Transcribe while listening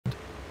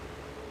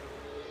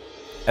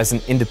As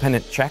an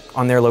independent check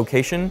on their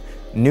location,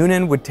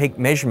 Noonan would take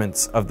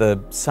measurements of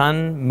the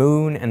sun,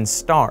 moon, and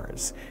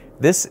stars.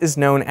 This is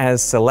known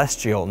as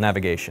celestial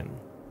navigation.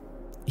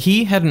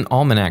 He had an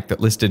almanac that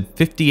listed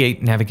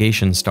 58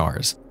 navigation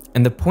stars,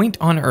 and the point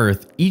on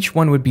Earth, each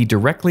one would be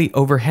directly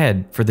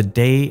overhead for the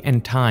day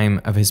and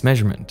time of his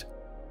measurement.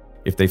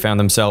 If they found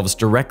themselves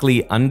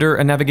directly under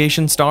a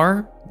navigation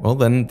star, well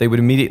then they would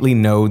immediately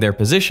know their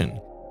position.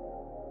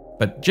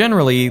 But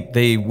generally,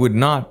 they would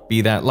not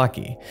be that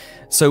lucky.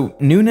 So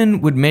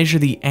Noonan would measure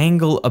the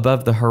angle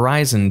above the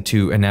horizon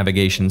to a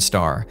navigation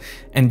star,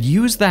 and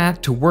use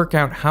that to work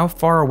out how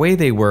far away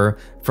they were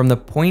from the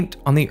point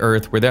on the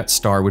Earth where that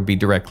star would be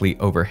directly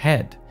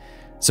overhead.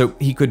 So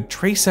he could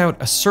trace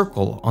out a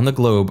circle on the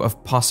globe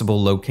of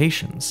possible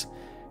locations.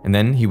 And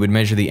then he would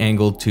measure the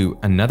angle to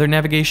another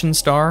navigation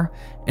star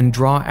and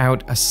draw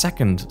out a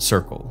second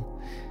circle.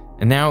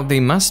 And now they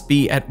must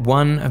be at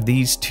one of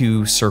these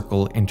two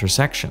circle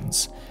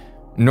intersections.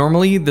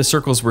 Normally, the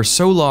circles were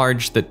so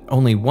large that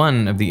only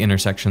one of the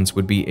intersections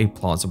would be a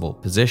plausible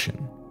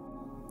position.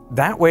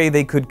 That way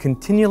they could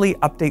continually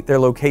update their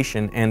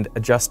location and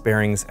adjust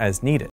bearings as needed.